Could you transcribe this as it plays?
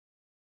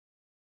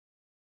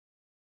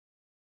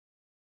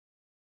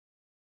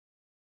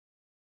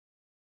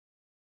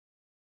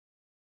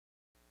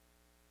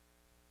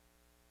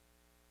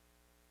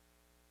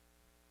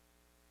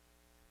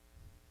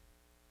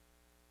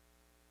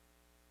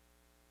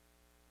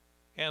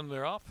And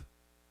they're off.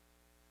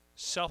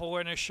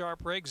 Self-awareness,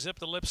 sharp break, zip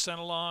the lips sent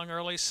along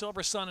early.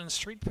 Silver Sun and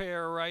Street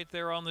Pair right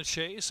there on the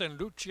chase, and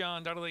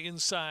Lucian down to the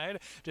inside.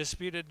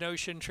 Disputed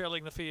Notion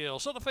trailing the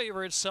field. So the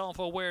favorite,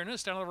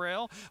 Self-Awareness, down the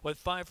rail with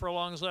 5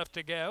 furlongs left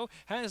to go,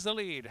 has the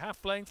lead.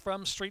 Half length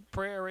from Street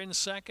Prayer in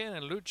second,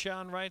 and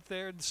Lucian right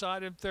there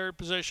inside in third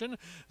position.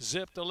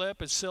 Zip the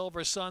lip and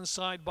Silver Sun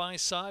side by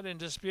side, and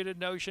Disputed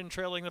Notion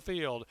trailing the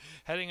field.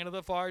 Heading into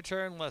the far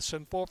turn, less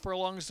than 4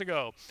 furlongs to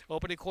go.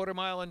 Opening quarter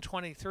mile in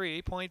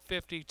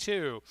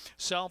 23.52.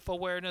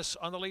 Self-Awareness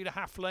on the lead, a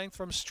half length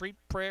from Street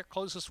Prayer,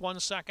 closest 1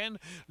 second.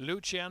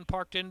 Lucian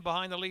parked in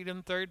behind the lead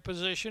in third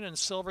position, and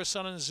Silver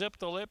Sun and Zip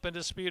the Lip and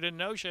Disputed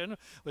Notion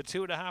with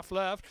 2.5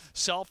 left.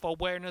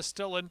 Self-Awareness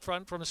still in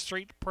front from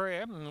Street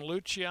Prayer, and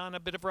Lucian a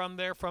bit of run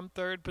there from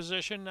third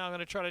position. Now going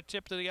to try to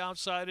tip to the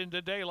outside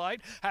into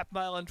daylight. Half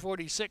mile in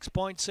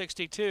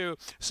 46.62.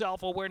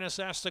 Self-Awareness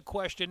asks the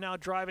question, now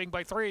driving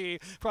by 3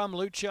 from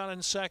Lucian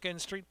in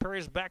second. Street Prayer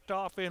is backed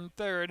off in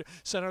third.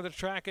 Center of the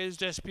track is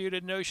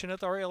Disputed Notion. At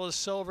the rail is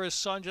Silver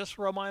Sun, just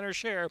for a minor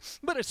share,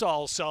 but it's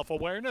all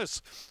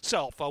Self-Awareness.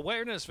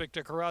 Self-Awareness,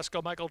 Victor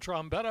Carrasco, Michael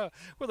Trombetta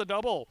with a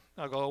double.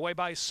 I'll go away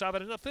by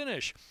 7 at the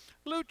finish.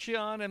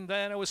 Lucian, and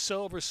then it was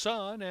Silver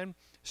Sun and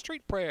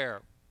Street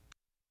Prayer.